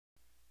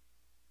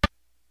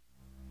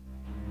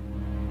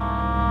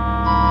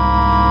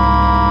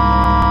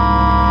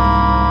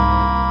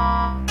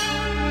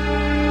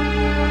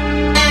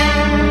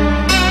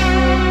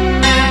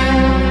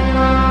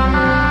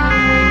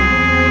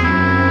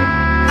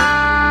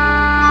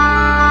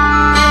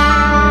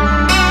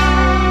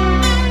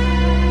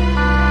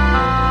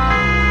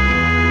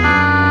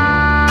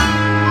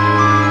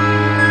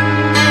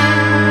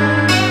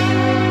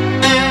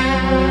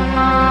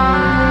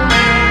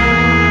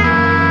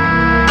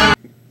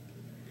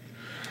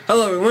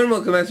Hello everyone,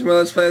 welcome back to my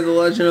Let's Play The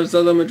Legend of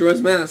Zelda Majora's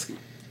Mask.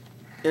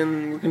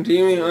 And we're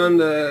continuing on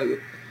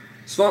the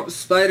Swamp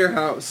Spider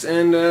House.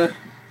 And,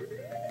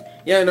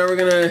 yeah, now we're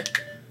gonna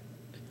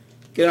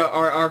get out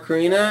our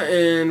ocarina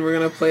and we're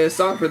gonna play a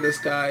song for this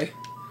guy.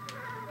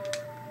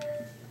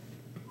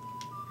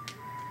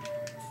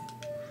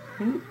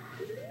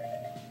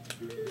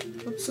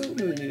 What song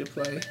do we need to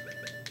play?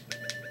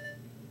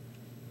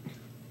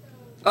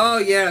 Oh,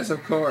 yes,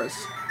 of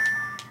course.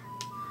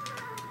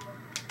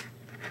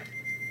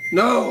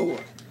 No!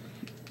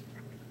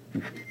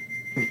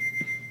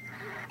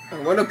 I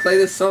want to play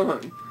this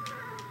song.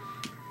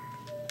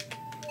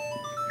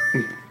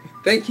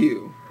 Thank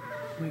you.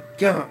 Oh my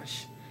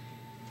gosh.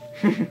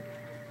 And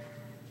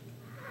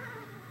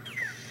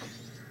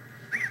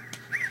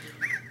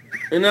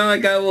now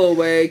that guy will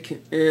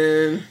awake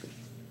and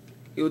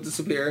he will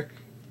disappear.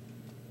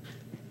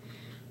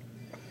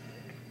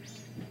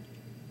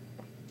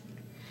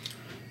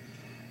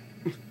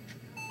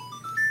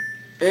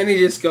 And he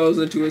just goes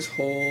into his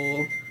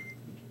hole.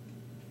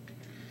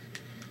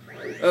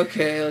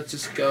 Okay, let's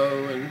just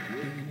go in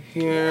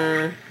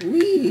here.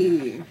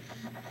 Whee!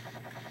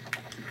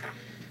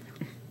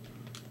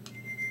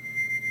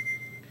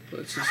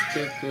 Let's just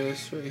get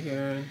this right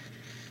here.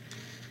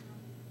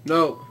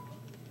 No!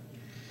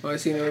 Oh, I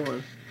see another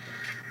one.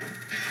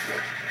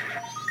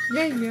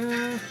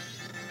 Yeah.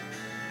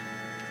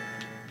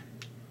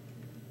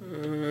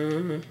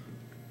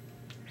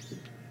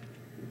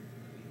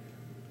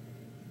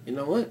 You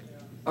know what?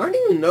 I don't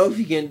even know if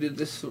you can do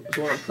this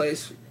swamp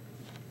place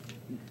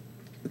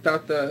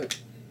without the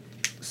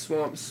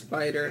swamp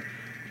spider,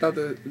 without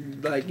the,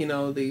 like, you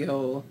know, the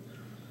whole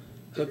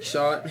hook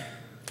shot.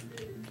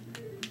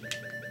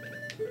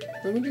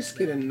 Let me just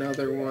get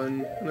another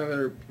one,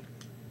 another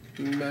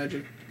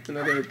magic,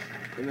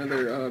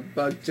 another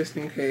bug just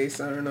in case,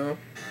 I don't know.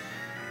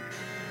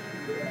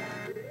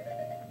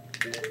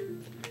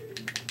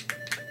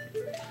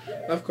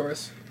 Of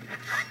course.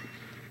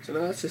 So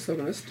now let's just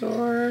open this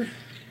door.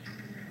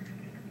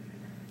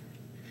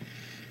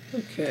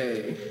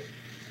 Okay.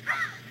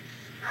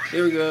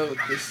 Here we go with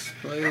this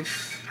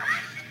place.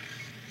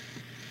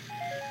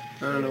 I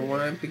don't know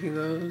why I'm picking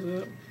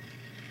those up.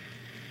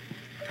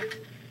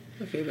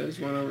 Okay, there's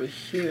one over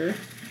here.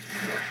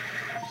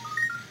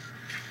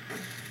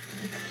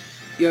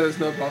 Yeah, there's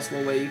no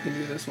possible way you can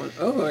do this one.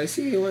 Oh, I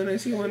see one. Yeah,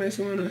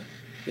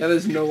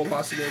 there's no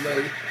possible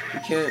way.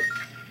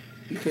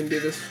 You can do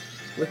this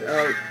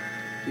without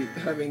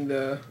having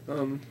the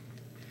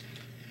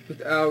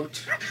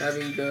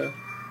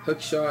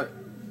hook shot.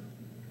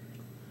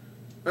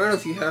 I don't know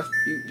if you have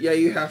to, yeah,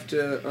 you have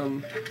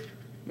to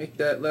make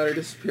that ladder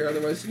disappear,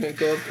 otherwise you can't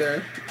go up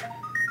there.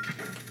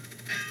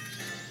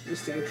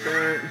 Just to get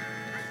that.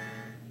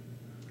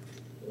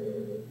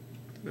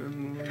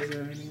 Was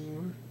there any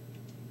more?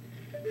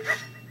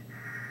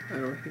 I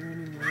don't hear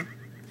any more.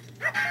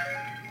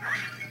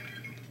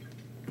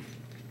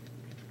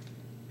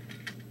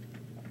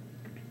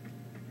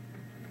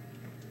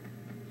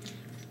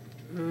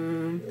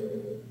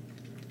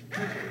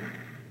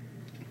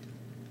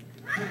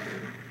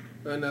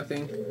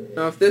 Nothing.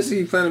 Now, if this is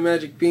you plant a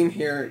magic bean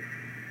here,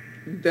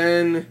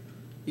 then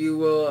you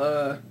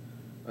will,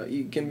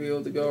 you can be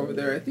able to go over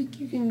there. I think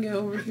you can get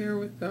over here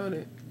without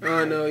it.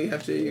 Oh no, you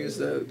have to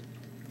use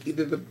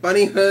either the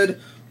bunny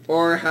hood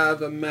or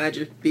have a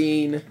magic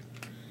bean.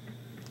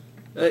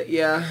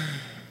 Yeah.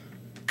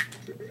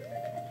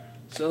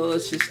 So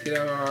let's just get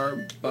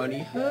our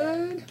bunny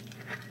hood,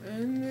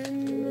 and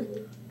then,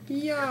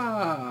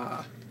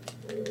 yeah.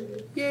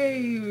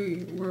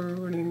 Yay, we're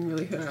running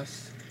really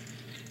fast.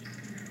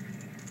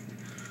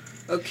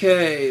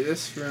 Okay,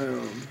 this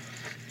room.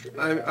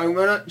 I'm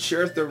not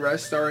sure if the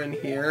rest are in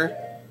here.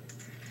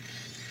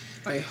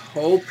 I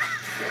hope.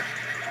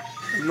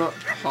 I'm not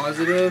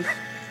positive.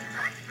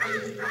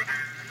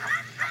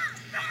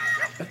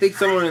 I think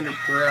someone in the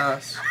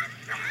grass.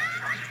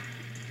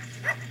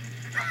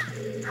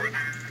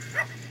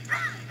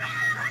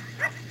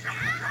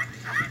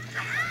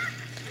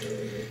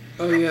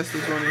 Oh yes,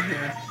 there's one in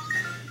here.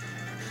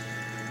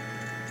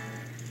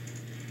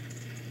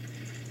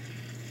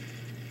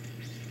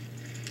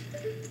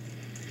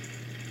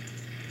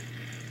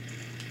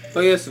 Oh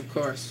yes, of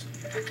course.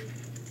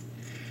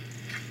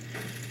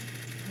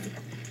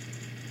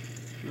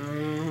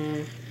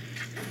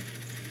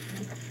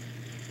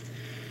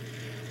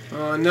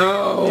 Oh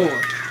no!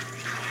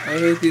 I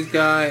hate these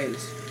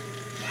guys.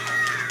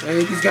 I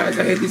hate these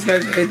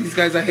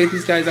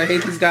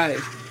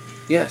guys.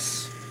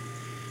 Yes.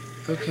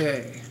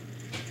 Okay.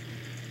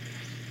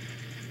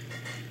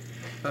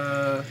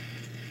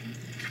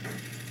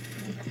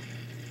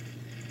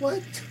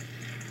 What?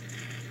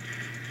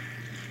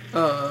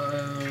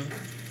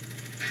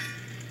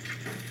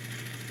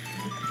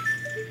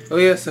 Oh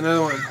yes,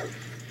 another one.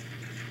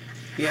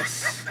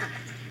 Yes.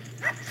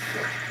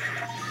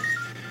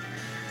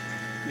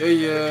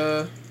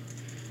 Yeah.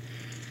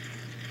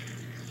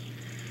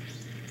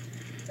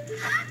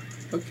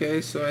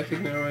 Okay, so I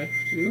think now I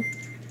have to do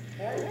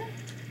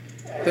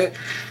hit.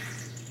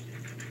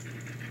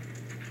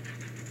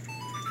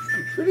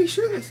 Pretty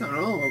sure that's not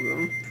all of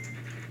them.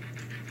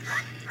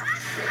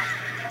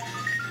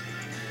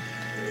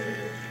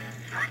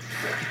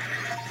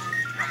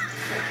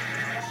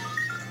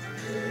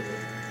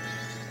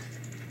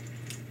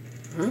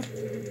 Huh?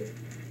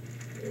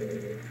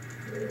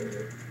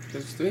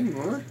 There's 3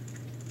 more?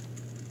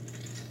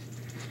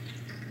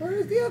 Where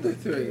are the other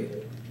 3?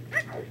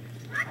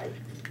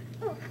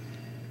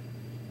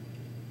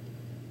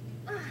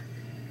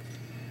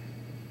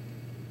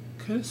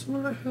 Could have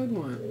sworn I heard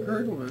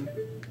one.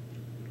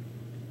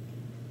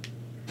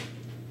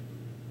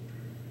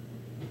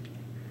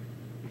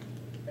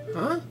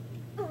 Huh?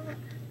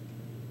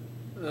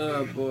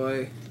 Oh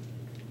boy.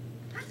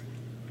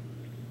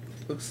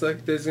 Looks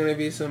like there's gonna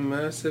be some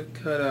massive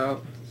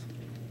cutout.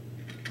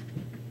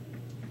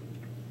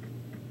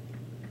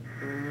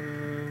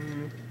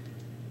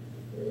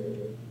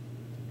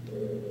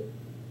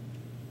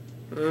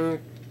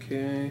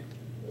 Okay.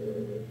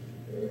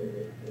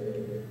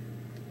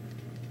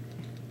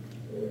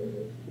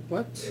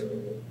 What?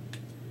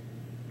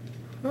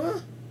 Huh?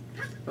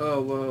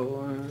 Oh,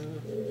 well,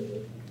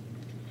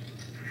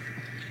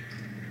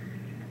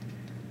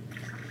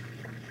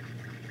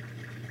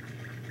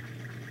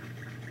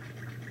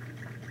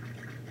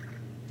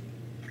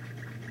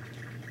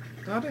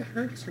 thought I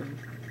heard some.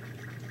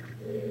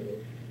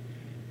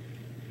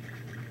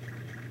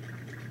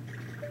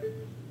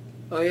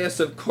 Oh yes,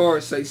 of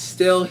course, I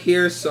still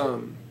hear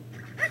some.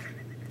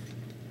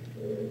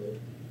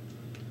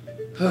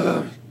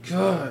 Oh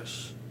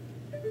gosh.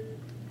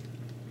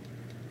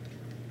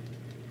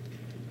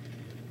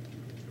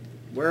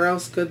 Where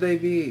else could they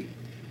be?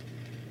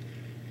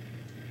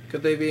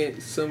 Could they be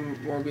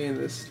some more be in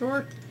this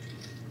store?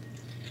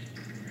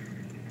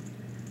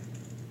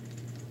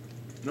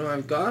 No,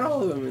 I've got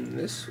all of them in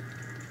this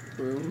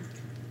room.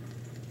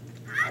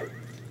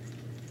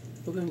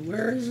 Well then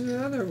where is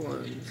the other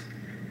ones?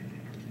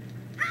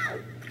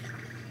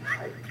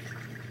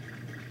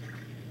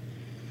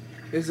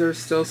 Is there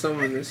still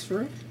some in this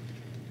room?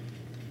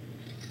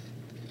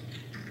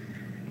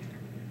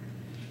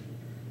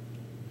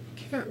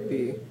 Can't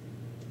be.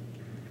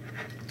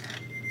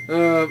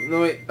 No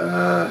wait,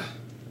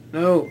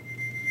 no.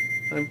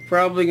 I'm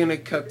probably gonna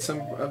cut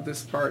some of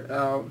this part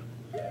out.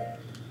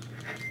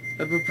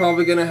 I'm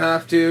probably gonna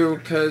have to,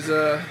 cause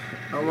I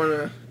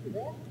wanna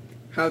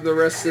have the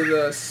rest of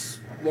the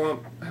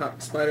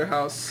spider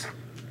house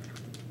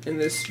in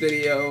this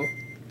video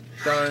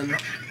done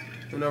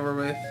and over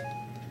with.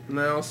 And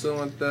I also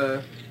want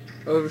the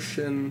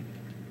ocean,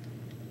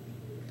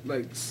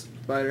 like,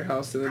 spider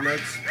house in the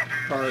next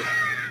part.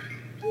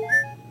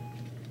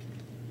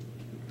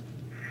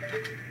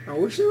 I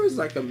wish there was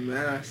like a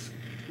mask.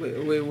 Wait,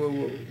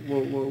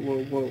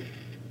 whoa.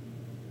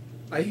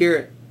 I hear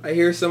it. I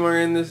hear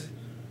somewhere in this,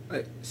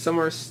 some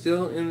are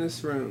still in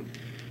this room.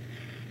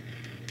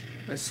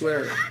 I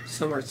swear,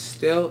 some are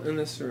still in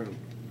this room.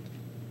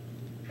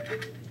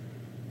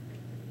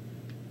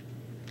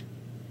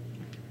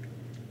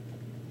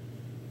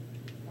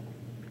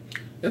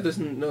 If there's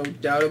no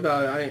doubt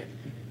about it, I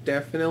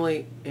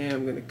definitely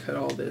am going to cut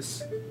all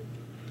this.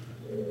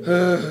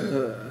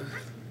 Oh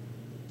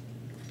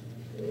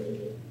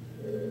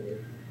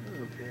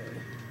boy.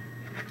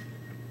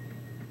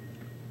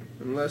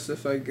 Unless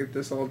if I get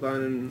this all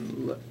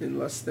done in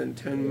less than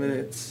 10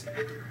 minutes.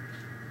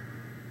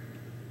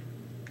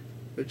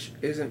 Which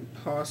isn't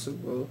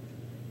possible.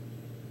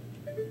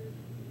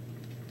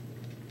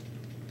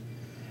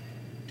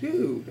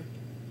 Dude.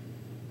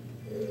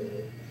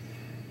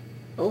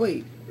 Oh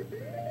wait.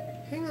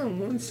 Hang on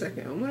 1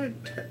 second. I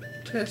want to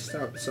test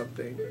out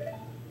something.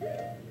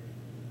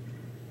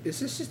 Is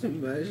this just a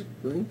magic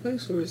bling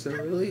place, or is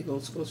there really a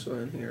gold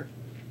sculpture in here?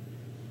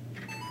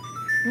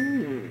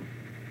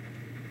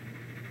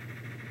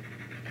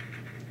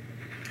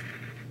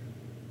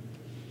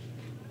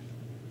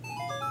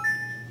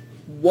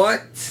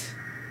 What?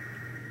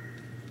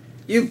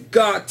 You've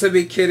got to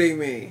be kidding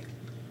me.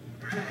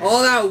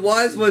 All that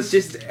was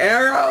just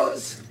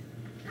arrows?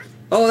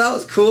 Oh, that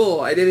was cool.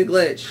 I did a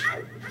glitch.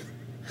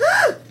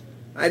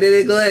 I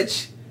did a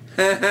glitch.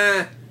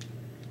 Haha.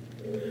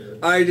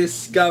 I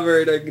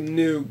discovered a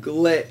new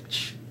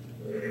glitch.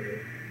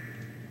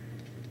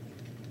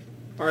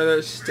 Are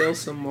there still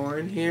some more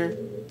in here?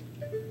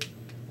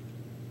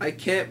 I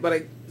can't,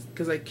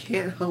 because I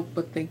can't help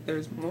but think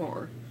there's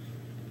more.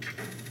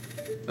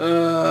 Oh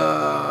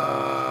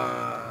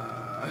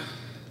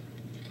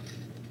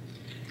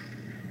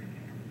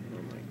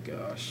my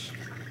gosh.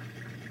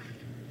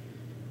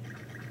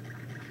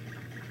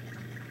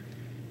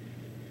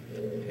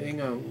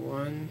 Hang on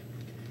 1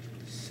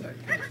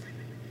 second.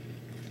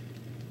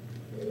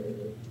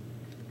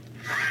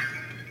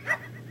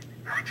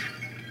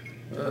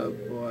 Oh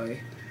boy.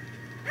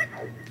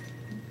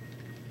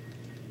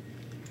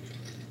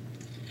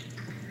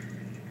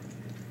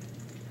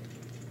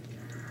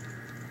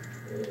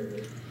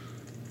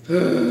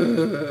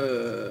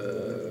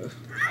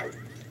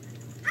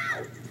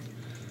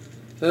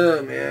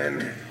 Oh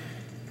man.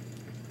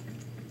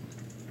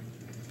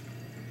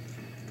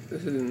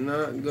 This is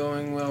not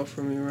going well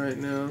for me right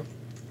now.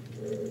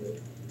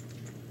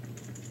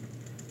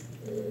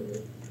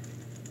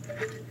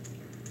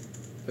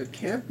 But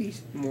can't be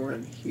more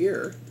in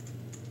here.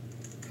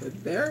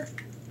 Could there?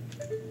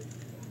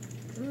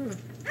 Hmm.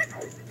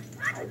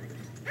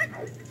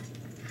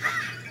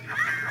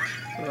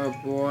 Oh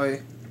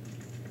boy.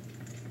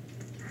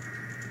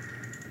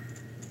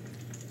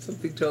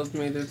 Something tells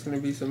me there's going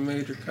to be some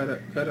major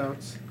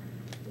cutouts.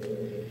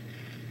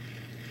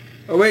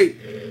 Oh wait!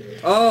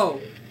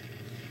 Oh!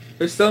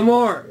 There's still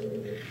more!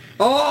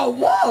 Oh,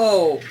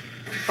 whoa!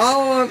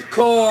 Oh, of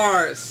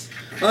course!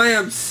 I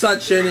am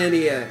such an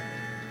idiot.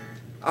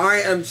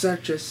 I am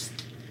such a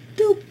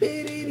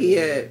stupid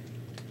idiot.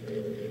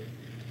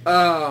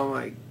 Oh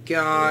my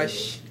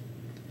gosh.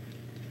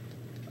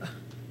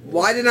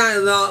 Why did I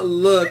not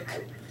look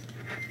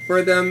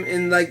for them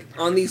in, like,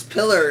 on these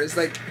pillars?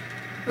 Like,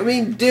 I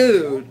mean,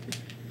 dude.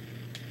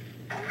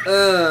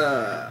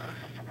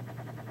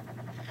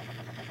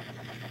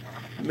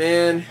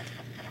 Man.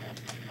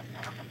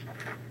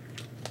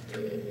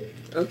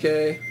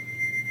 Okay.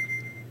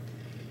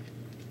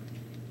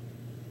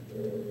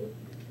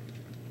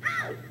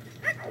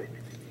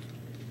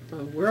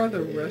 Where are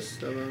the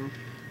rest of them?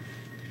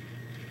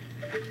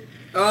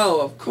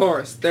 Oh, of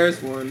course.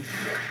 There's one.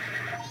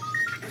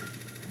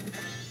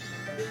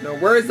 Now,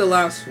 where's the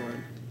last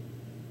one?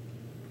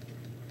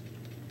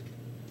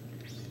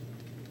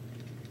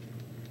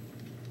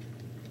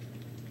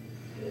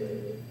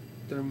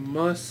 There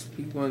must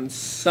be one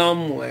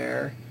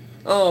somewhere.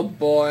 Oh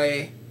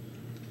boy.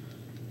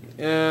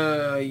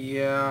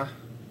 Yeah.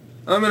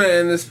 I'm gonna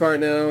end this part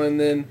now and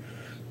then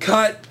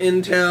cut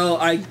until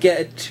I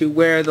get to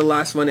where the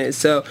last one is.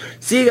 So,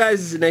 see you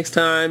guys next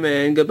time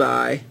and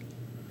goodbye.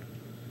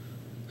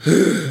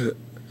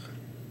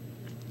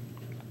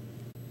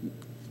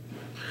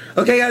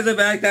 Okay guys, I'm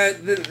back.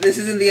 This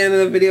isn't the end of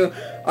the video.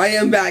 I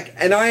am back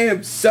and I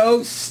am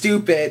so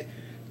stupid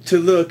to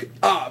look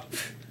up.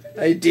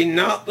 I did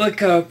not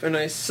look up and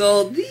I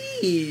saw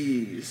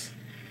these.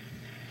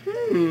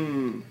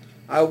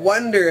 I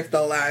wonder if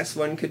the last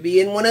one could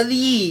be in one of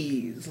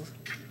these.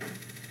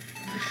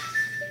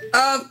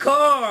 Of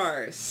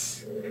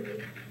course!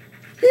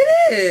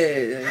 It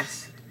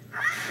is!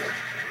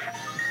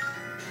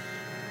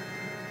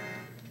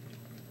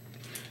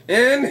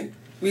 And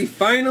we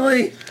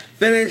finally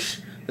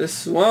finished the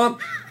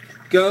swamp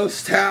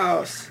ghost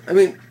house. I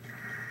mean,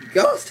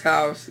 ghost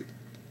house.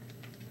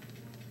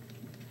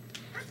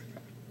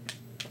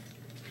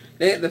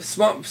 The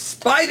swamp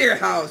spider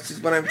house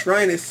is what I'm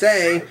trying to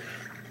say.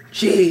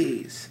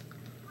 Jeez.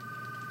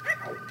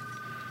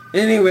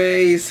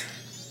 Anyways,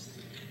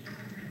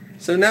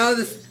 so now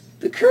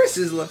the curse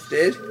is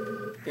lifted,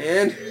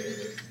 and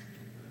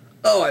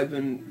oh, I've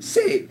been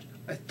saved.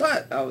 I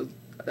thought I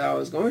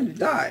was going to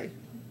die.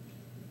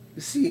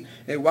 You see,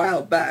 a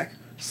while back,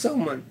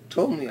 someone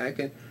told me I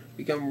could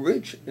become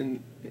rich,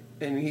 and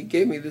he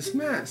gave me this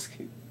mask.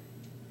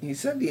 He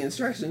said the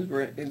instructions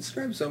were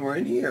inscribed somewhere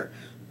in here,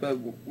 but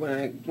when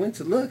I went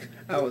to look,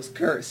 I was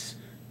cursed.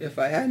 If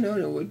I had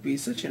known it would be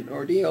such an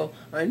ordeal,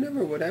 I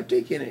never would have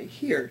taken it.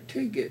 Here,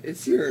 take it.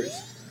 It's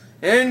yours.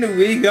 And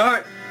we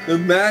got the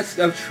Mask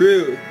of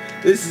Truth.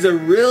 This is a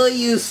really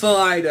useful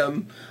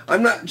item.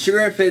 I'm not sure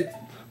if it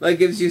like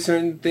gives you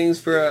certain things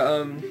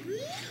for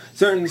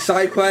certain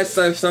side quests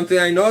or something.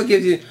 I know it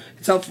gives you.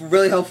 It's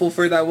really helpful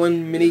for that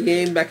one mini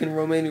game back in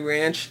Romani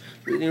Ranch.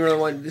 You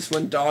know, this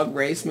one dog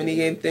race mini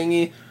game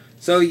thingy.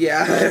 So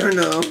yeah, I don't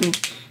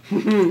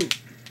know.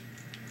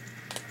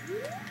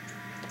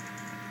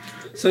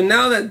 So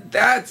now that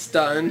that's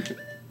done,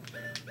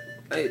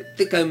 I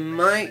think I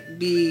might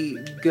be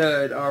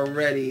good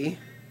already.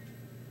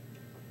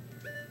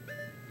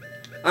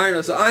 I don't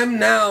know, so I'm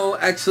now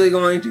actually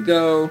going to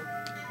go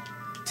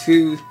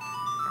to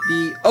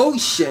the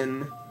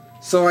ocean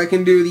so I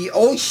can do the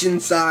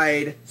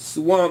oceanside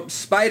swamp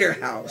spider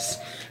house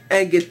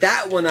and get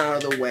that one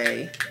out of the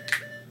way.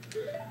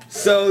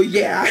 So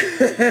yeah,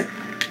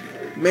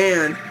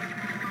 man,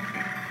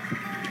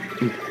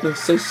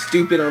 that's so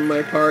stupid on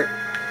my part.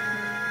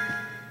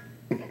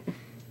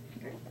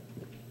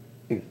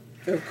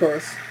 Of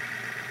course.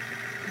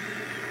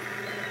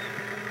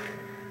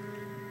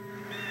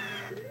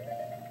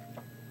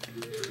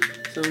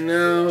 So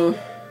now,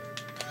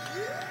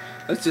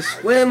 let's just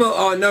swim.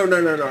 Oh no!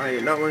 I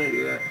did not want to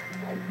do that.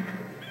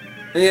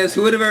 And yes,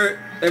 who would have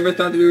ever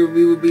thought that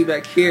we would be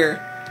back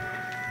here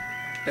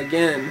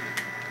again,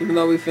 even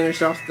though we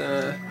finished off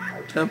the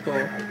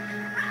temple.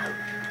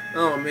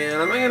 Oh man,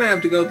 am I gonna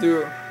have to go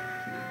through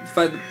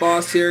fight the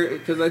boss here?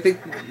 Because I think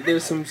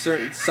there's some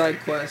certain side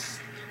quests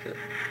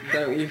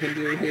that you can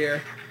do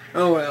here.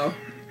 Oh well.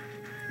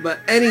 But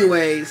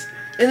anyways,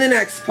 in the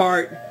next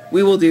part,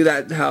 we will do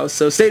that house.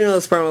 So stay tuned,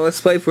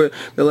 let's play for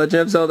The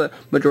Legend of Zelda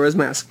Majora's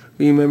Mask.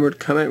 Remember to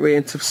comment, rate,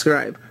 and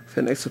subscribe for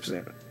the next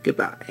episode.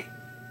 Goodbye.